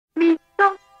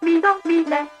Heavy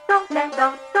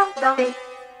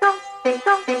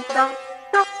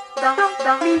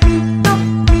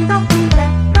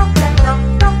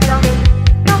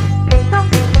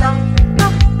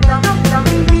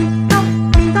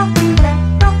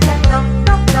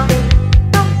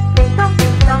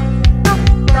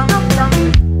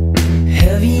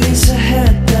is a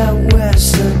head that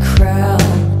wears the crown,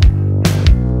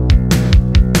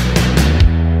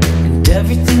 and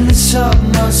everything that's up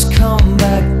must come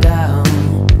back down.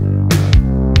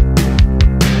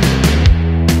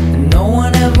 And no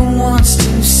one ever wants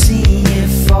to see it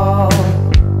fall,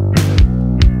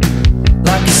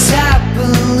 like a sad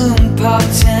balloon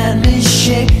popped and is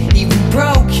shake. Even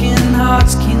broken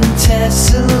hearts can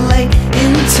desolate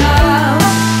in time.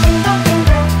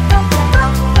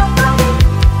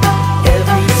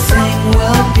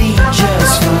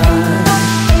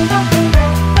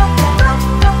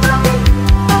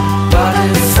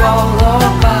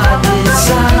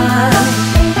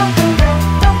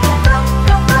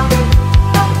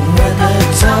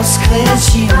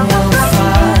 Clears, you will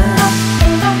find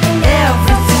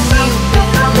everything you've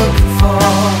been looking for.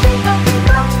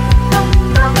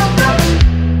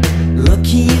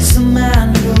 Lucky is the man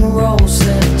who rolls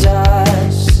the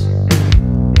dice.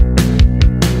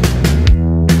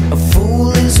 A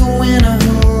fool is a winner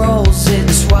who rolls it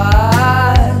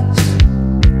twice.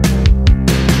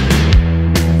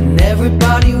 And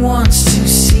everybody wants to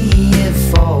see it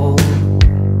fall.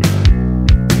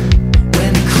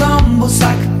 When it crumbles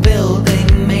like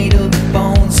building made of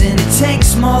bones, and it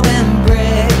takes more than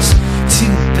bricks to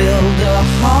build a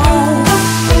home.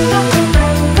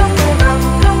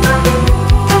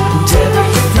 And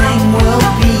everything will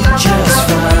be just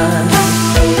fine,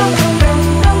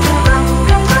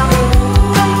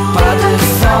 by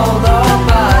default or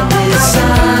by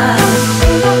design.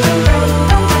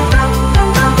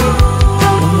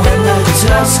 And when the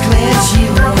dust clears,